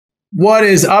What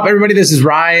is up, everybody? This is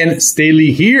Ryan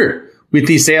Staley here with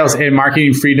the Sales and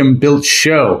Marketing Freedom Built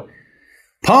Show.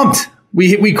 Pumped.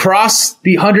 We crossed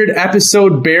the 100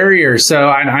 episode barrier. So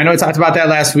I know I talked about that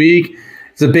last week.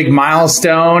 It's a big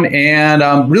milestone, and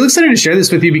I'm really excited to share this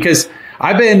with you because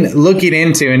I've been looking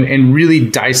into and really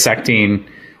dissecting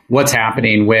what's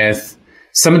happening with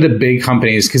some of the big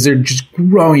companies because they're just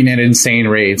growing at insane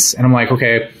rates. And I'm like,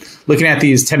 okay, looking at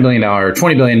these $10 billion,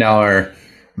 $20 billion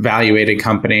valuated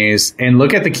companies and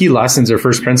look at the key lessons or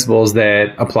first principles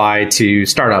that apply to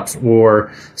startups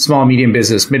or small, medium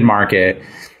business, mid-market,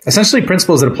 essentially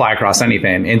principles that apply across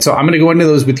anything. And so I'm going to go into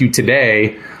those with you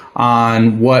today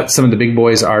on what some of the big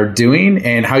boys are doing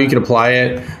and how you can apply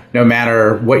it no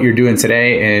matter what you're doing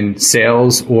today in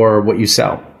sales or what you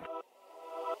sell.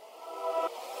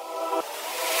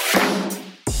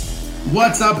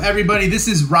 What's up, everybody? This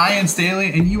is Ryan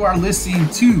Staley, and you are listening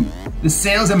to the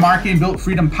Sales and Marketing Built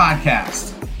Freedom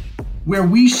podcast, where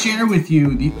we share with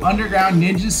you the underground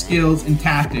ninja skills and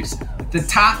tactics that the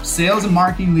top sales and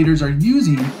marketing leaders are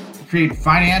using to create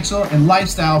financial and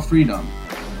lifestyle freedom.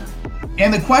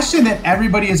 And the question that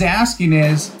everybody is asking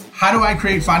is, how do I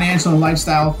create financial and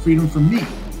lifestyle freedom for me?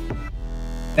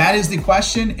 That is the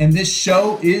question, and this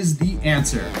show is the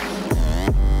answer.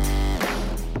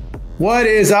 What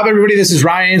is up, everybody? This is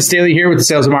Ryan Staley here with the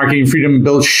Sales and Marketing Freedom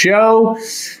Built Show.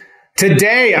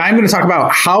 Today, I'm going to talk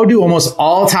about how do almost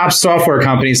all top software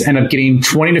companies end up getting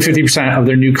 20 to 50% of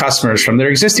their new customers from their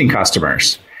existing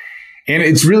customers. And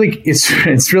it's really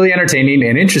entertaining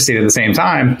and interesting at the same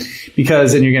time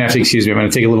because, and you're going to have to excuse me, I'm going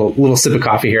to take a little sip of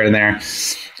coffee here and there.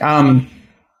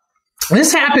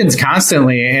 This happens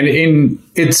constantly, and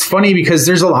it's funny because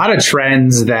there's a lot of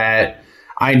trends that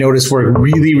I notice work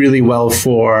really, really well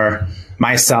for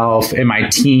myself and my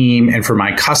team and for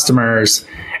my customers.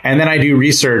 And then I do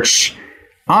research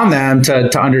on them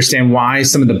to understand why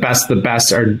some of the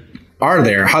best are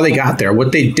there, how they got there,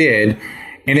 what they did.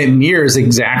 And it mirrors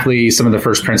exactly some of the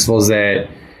first principles that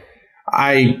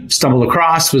I stumbled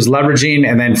across, was leveraging,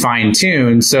 and then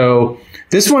fine-tuned. So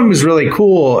this one was really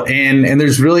cool. And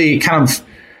there's really kind of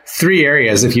three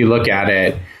areas, if you look at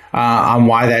it, on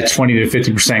why that 20 to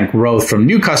 50% growth from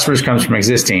new customers comes from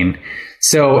existing.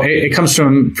 So it comes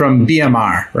from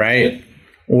BMR, right?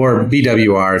 Or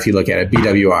BWR, if you look at it,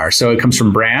 BWR. So it comes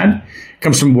from brand, it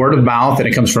comes from word of mouth, and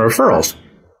it comes from referrals.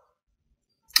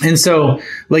 And so,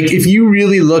 like, if you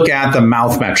really look at the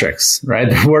mouth metrics, right?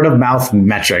 The word of mouth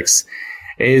metrics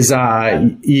is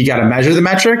you got to measure the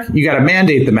metric, you got to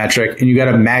mandate the metric, and you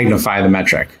got to magnify the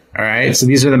metric. All right. So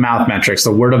these are the mouth metrics,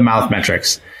 the word of mouth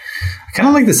metrics. I kind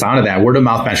of like the sound of that, word of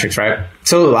mouth metrics, right?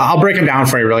 So I'll break them down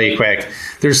for you really quick.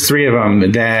 There's three of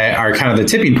them that are kind of the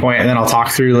tipping point, and then I'll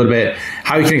talk through a little bit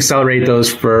how you can accelerate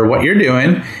those for what you're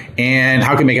doing and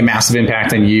how it can make a massive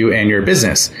impact on you and your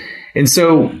business. And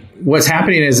so what's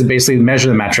happening is basically measure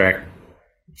the metric.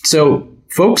 So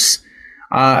folks,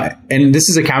 and this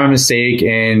is a common mistake,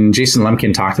 and Jason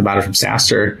Lemkin talked about it from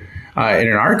SaaStr in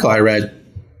an article I read,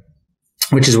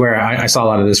 which is where I saw a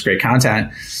lot of this great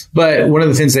content. But one of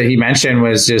the things that he mentioned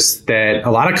was just that a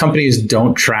lot of companies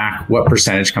don't track what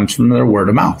percentage comes from their word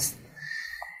of mouth.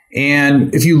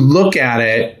 And if you look at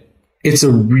it, it's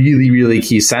a really, really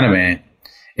key sentiment.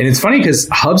 And it's funny because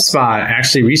HubSpot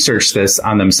actually researched this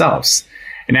on themselves.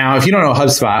 And now, if you don't know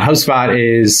HubSpot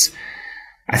is,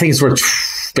 I think it's worth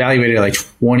valuated at like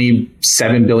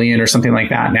 27 billion or something like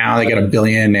that. Now they got $1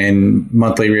 billion in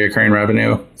monthly recurring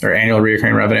revenue or annual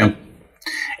recurring revenue.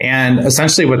 And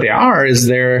essentially what they are is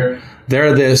they're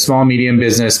the small, medium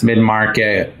business,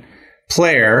 mid-market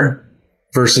player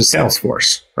versus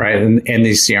Salesforce, right? In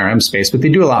the CRM space, but they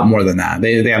do a lot more than that.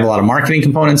 They have a lot of marketing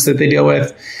components that they deal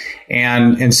with.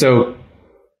 And so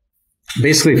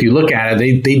basically, if you look at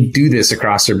it, they do this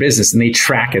across their business and they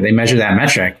track it. They measure that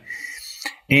metric.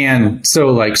 And so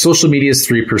like social media is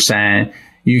 3%.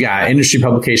 You got industry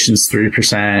publications,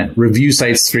 3%, review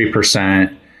sites,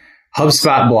 3%.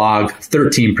 HubSpot blog,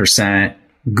 13%,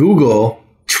 Google,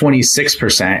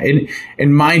 26%.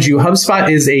 And mind you,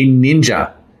 HubSpot is a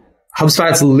ninja.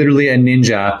 HubSpot's literally a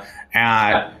ninja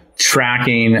at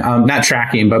tracking, not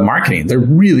tracking, but marketing. They're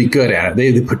really good at it.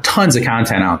 They put tons of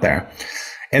content out there.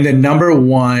 And the number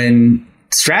one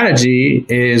strategy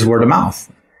is word of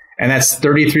mouth. And that's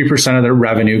 33% of their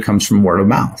revenue comes from word of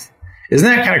mouth. Isn't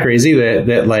that kind of crazy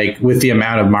that like with the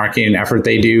amount of marketing effort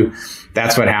they do,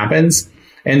 that's what happens?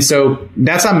 And so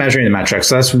that's not measuring the metric.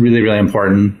 So that's really, really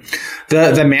important.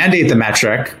 The mandate the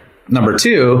metric, number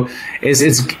two, is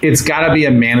it's got to be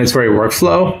a mandatory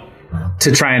workflow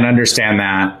to try and understand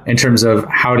that in terms of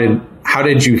how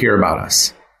did you hear about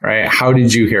us, right? How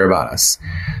did you hear about us?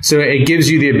 So it gives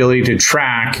you the ability to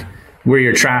track where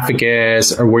your traffic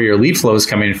is or where your lead flow is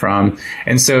coming from.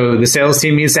 And so the sales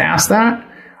team needs to ask that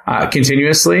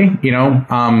continuously,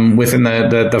 within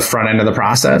the front end of the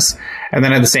process. And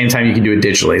then at the same time, you can do it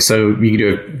digitally. So you can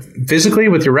do it physically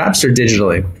with your reps or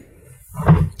digitally.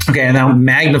 Okay, and now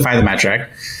magnify the metric.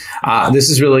 This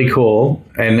is really cool.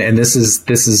 And this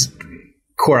is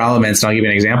core elements. And I'll give you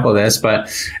an example of this.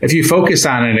 But if you focus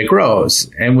on it, it grows.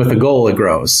 And with a goal, it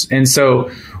grows. And so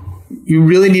you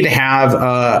really need to have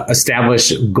a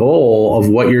established goal of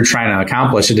what you're trying to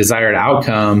accomplish, a desired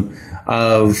outcome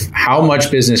of how much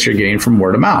business you're getting from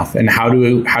word of mouth and how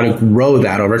to grow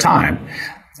that over time.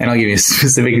 And I'll give you a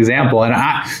specific example. And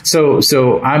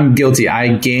so I'm guilty.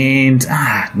 I gained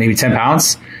maybe 10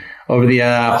 pounds over the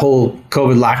whole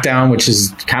COVID lockdown, which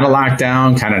is kind of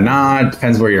lockdown, kind of not,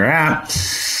 depends where you're at.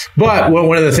 But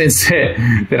one of the things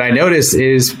that I noticed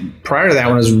is prior to that,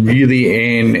 when I was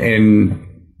really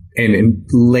in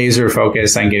laser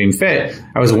focus on getting fit,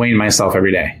 I was weighing myself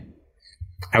every day.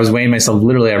 I was weighing myself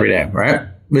literally every day, right?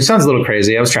 Which sounds a little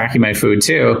crazy. I was tracking my food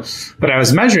too, but I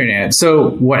was measuring it.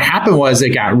 So what happened was it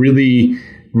got really,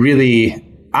 really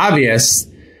obvious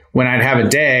when I'd have a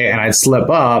day and I'd slip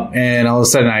up and all of a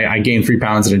sudden I gained 3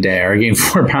 pounds in a day or I gained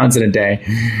 4 pounds in a day.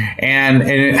 And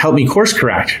it helped me course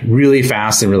correct really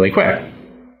fast and really quick.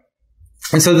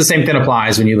 And so the same thing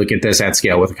applies when you look at this at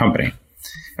scale with a company.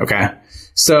 Okay.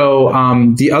 So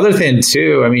the other thing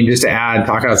too, just to add,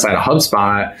 talk outside of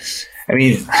HubSpot,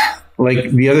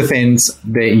 like the other things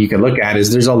that you can look at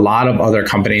is there's a lot of other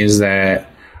companies that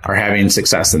are having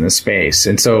success in this space.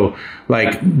 And so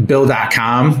like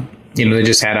Bill.com, they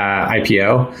just had a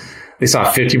IPO. They saw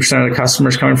 50% of the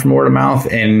customers coming from word of mouth.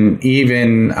 And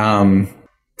even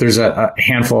there's a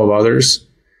handful of others.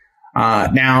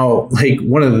 Now, like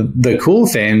one of the cool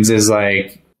things is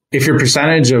like, if your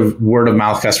percentage of word of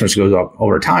mouth customers goes up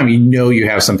over time, you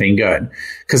have something good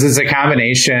because it's a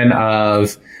combination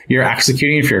of you're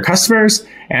executing for your customers.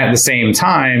 And at the same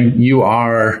time,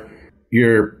 you're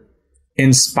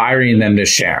inspiring them to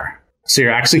share. So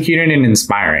you're executing and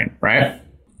inspiring, right?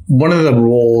 One of the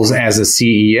roles as a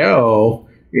CEO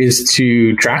is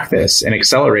to track this and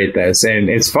accelerate this. And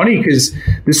it's funny because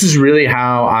this is really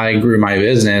how I grew my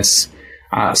business.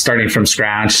 Starting from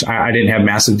scratch. I didn't have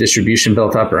massive distribution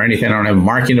built up or anything. I don't have a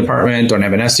marketing department, don't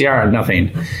have an SDR,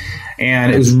 nothing.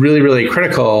 And it was really, really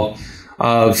critical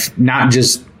of not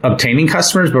just obtaining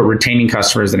customers, but retaining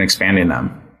customers and expanding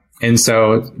them. And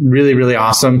so really, really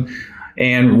awesome.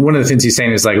 And one of the things he's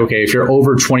saying is like, okay, if you're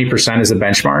over 20% as a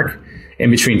benchmark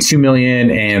in between 2 million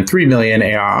and 3 million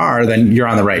ARR, then you're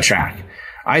on the right track.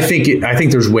 I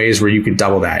think there's ways where you could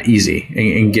double that easy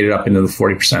and get it up into the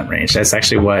 40% range. That's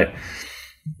actually what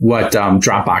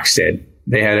Dropbox did.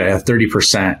 They had a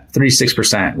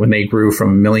 36% when they grew from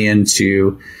 1 million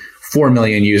to 4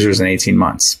 million users in 18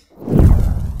 months.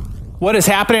 What is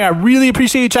happening? I really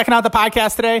appreciate you checking out the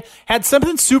podcast today. Had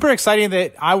something super exciting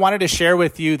that I wanted to share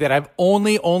with you that I've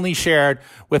only shared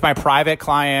with my private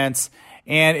clients.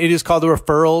 And it is called the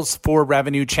Referrals for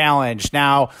Revenue Challenge.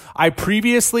 Now, I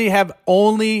previously have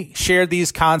only shared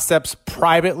these concepts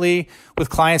privately with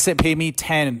clients that pay me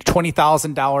 $10,000,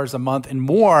 $20,000 a month and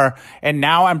more. And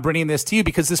now I'm bringing this to you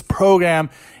because this program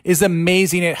is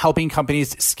amazing at helping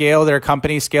companies scale their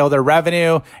company, scale their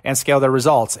revenue, and scale their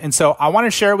results. And so I want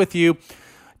to share it with you.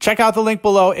 Check out the link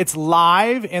below. It's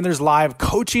live and there's live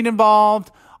coaching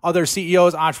involved. Other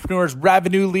CEOs, entrepreneurs,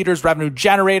 revenue leaders, revenue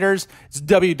generators. It's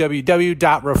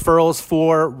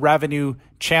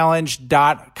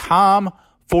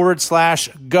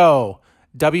www.referralsforrevenuechallenge.com/go.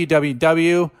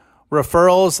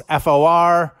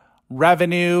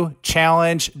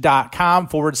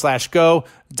 www.referralsforrevenuechallenge.com/go.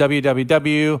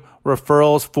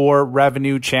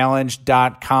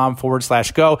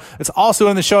 www.referralsforrevenuechallenge.com/go. It's also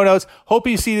in the show notes. Hope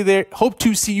to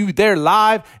see you there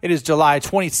live. It is July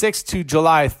 26th to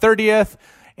July 30th.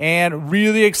 And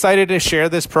really excited to share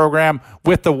this program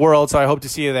with the world. So I hope to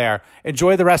see you there.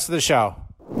 Enjoy the rest of the show.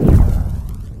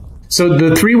 So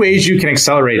the 3 ways you can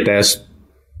accelerate this,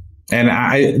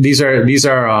 and these are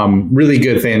really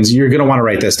good things. You're going to want to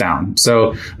write this down.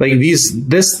 So like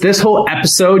this whole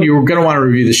episode, you're going to want to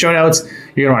review the show notes.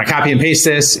 You're going to want to copy and paste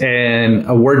this in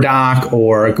a Word doc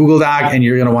or a Google Doc, and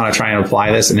you're going to want to try and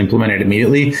apply this and implement it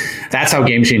immediately. That's how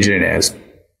game changing it is.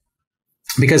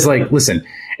 Because like, listen,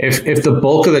 if the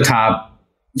bulk of the top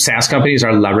SaaS companies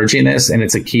are leveraging this and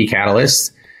it's a key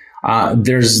catalyst,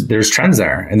 there's trends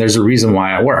there and there's a reason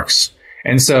why it works.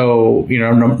 And so,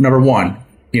 number one,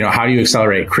 how do you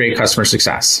accelerate, create customer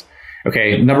success?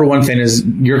 Okay. Number one thing is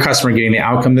your customer getting the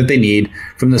outcome that they need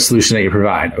from the solution that you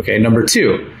provide. Okay. Number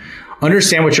two,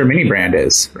 understand what your mini brand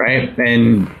is, right?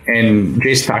 And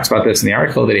Jason talks about this in the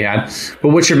article that he had. But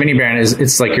what your mini brand is,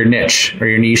 it's like your niche or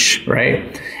your niche,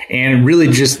 right? And really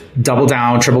just double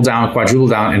down, triple down, quadruple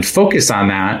down, and focus on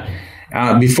that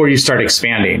before you start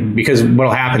expanding. Because what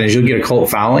will happen is you'll get a cult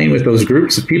following with those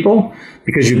groups of people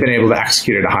because you've been able to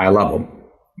execute at a high level.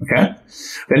 Okay.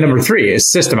 Then number 3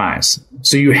 is systemize.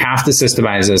 So you have to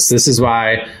systemize this. This is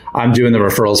why I'm doing the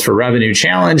referrals for revenue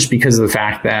challenge, because of the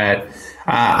fact that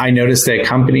I noticed that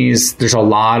companies, there's a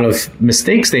lot of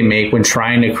mistakes they make when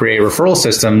trying to create referral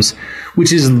systems,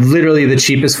 which is literally the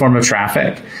cheapest form of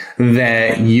traffic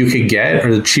that you could get,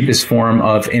 or the cheapest form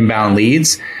of inbound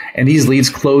leads. And these leads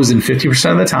close in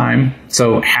 50% of the time.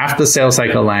 So half the sales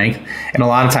cycle length. And a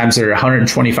lot of times they're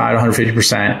 125 to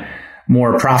 150%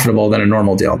 more profitable than a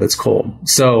normal deal that's cold.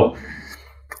 So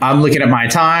I'm looking at my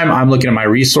time. I'm looking at my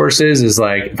resources is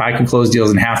like, if I can close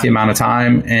deals in half the amount of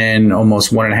time and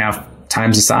almost 1.5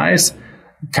 times the size,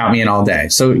 count me in all day.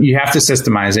 So you have to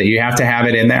systemize it. You have to have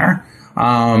it in there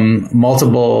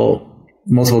multiple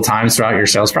times throughout your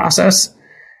sales process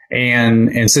and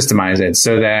systemize it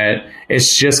so that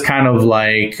it's just kind of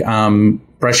like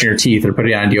brushing your teeth or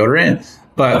putting on deodorant,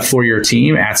 but for your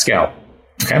team at scale.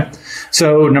 Okay.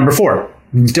 So number 4,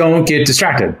 don't get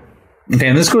distracted. Okay.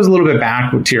 And this goes a little bit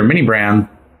back to your mini brand.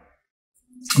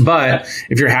 But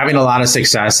if you're having a lot of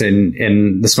success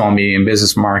in the small, medium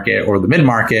business market or the mid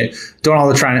market, don't all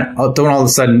of a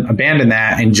sudden abandon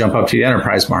that and jump up to the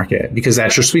enterprise market, because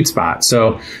that's your sweet spot.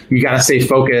 So you got to stay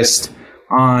focused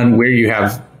on where you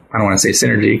have, I don't want to say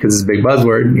synergy because it's a big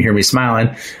buzzword. You hear me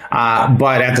smiling.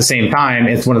 But at the same time,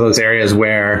 it's one of those areas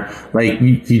where like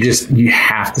you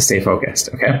have to stay focused.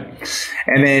 Okay.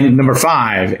 And then number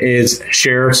 5 is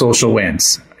share social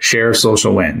wins. Share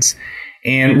social wins.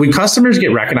 And when customers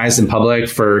get recognized in public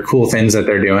for cool things that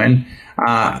they're doing,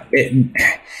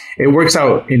 it works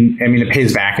out it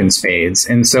pays back in spades.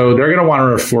 And so they're going to want to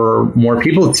refer more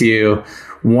people to you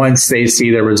once they see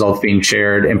their results being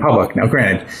shared in public. Now,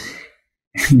 granted,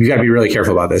 you got to be really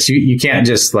careful about this. You can't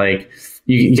just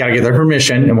you got to get their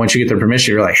permission. And once you get their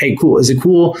permission, you're like, hey, cool. Is it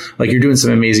cool? Like, you're doing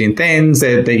some amazing things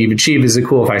that you've achieved. Is it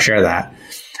cool if I share that?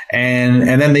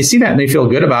 And then they see that and they feel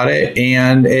good about it.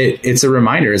 And it's a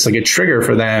reminder. It's like a trigger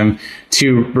for them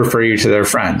to refer you to their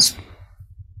friends.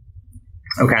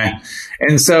 Okay.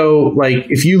 And so like,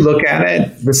 if you look at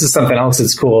it, this is something else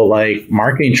that's cool. Like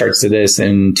Marketing Charts did this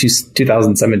in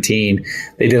 2017.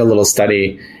 They did a little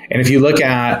study. And if you look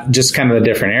at just kind of the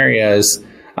different areas,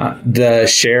 the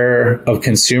share of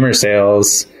consumer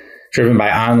sales driven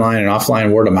by online and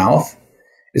offline word of mouth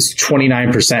is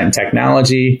 29% in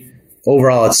technology.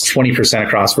 Overall, it's 20%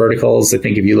 across verticals. I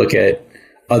think if you look at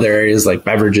other areas like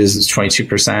beverages, it's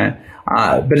 22%.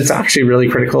 But it's actually really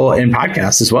critical in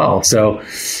podcasts as well. So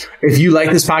if you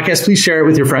like this podcast, please share it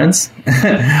with your friends.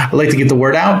 I'd like to get the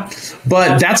word out.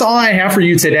 But that's all I have for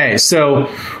you today.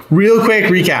 So real quick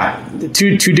recap,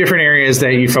 two different areas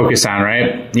that you focus on,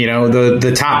 right? You know,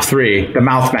 the top 3, the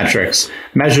mouth metrics,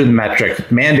 measure the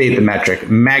metric, mandate the metric,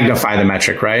 magnify the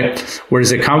metric, right? Where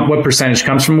does it come? What percentage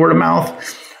comes from word of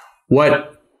mouth?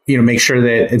 Make sure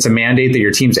that it's a mandate that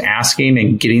your team's asking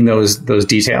and getting those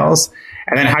details.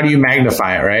 And then how do you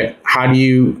magnify it, right? How do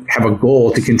you have a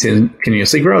goal to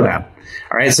continuously grow that?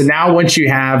 All right. So now once you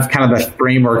have kind of the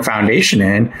framework foundation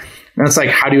in, that's like,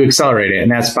 how do you accelerate it?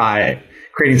 And that's by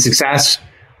creating success,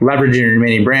 leveraging your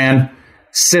remaining brand,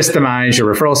 systemize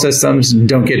your referral systems,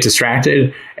 don't get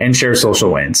distracted, and share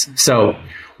social wins. So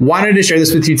wanted to share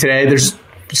this with you today. There's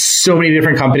so many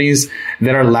different companies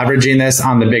that are leveraging this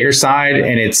on the bigger side,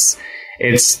 and it's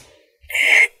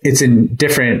in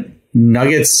different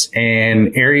nuggets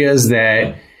and areas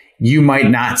that you might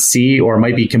not see or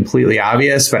might be completely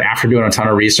obvious, but after doing a ton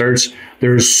of research,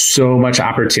 there's so much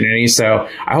opportunity. So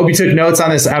I hope you took notes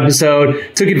on this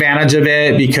episode, took advantage of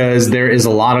it, because there is a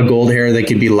lot of gold here that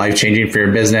could be life-changing for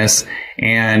your business.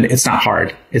 And it's not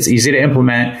hard. It's easy to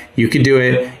implement. You can do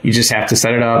it. You just have to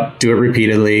set it up, do it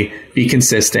repeatedly, be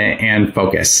consistent, and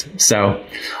focus. So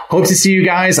hope to see you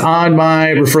guys on my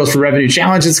Referrals for Revenue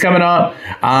Challenge that's coming up.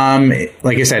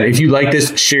 Like I said, if you like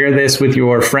this, share this with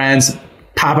your friends.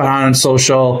 Pop it on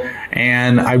social.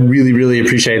 And I really, really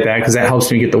appreciate that, because that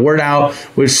helps me get the word out,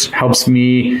 which helps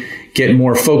me get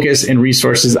more focus and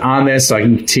resources on this so I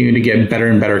can continue to get better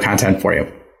and better content for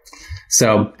you.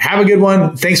 So have a good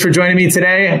one. Thanks for joining me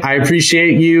today. I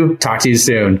appreciate you. Talk to you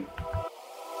soon.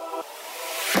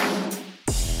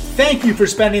 Thank you for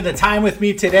spending the time with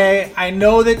me today. I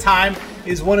know that time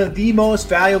is one of the most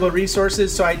valuable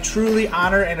resources, so I truly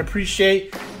honor and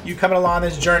appreciate you coming along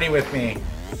this journey with me.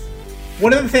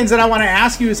 One of the things that I want to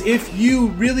ask you is if you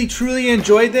really truly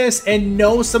enjoyed this and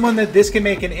know someone that this can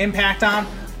make an impact on,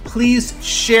 please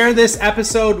share this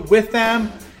episode with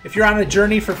them. If you're on a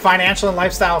journey for financial and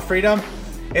lifestyle freedom,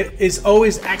 it is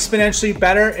always exponentially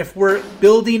better if we're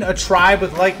building a tribe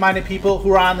with like-minded people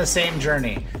who are on the same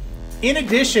journey. In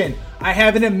addition, I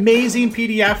have an amazing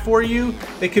PDF for you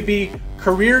that could be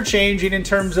career changing in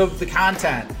terms of the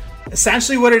content.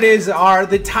 Essentially what it is are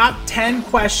the top 10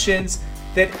 questions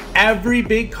that every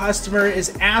big customer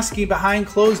is asking behind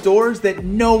closed doors that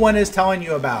no one is telling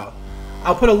you about.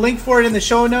 I'll put a link for it in the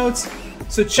show notes,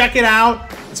 so check it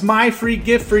out. It's my free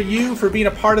gift for you for being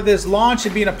a part of this launch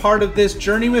and being a part of this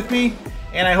journey with me,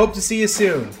 and I hope to see you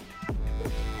soon.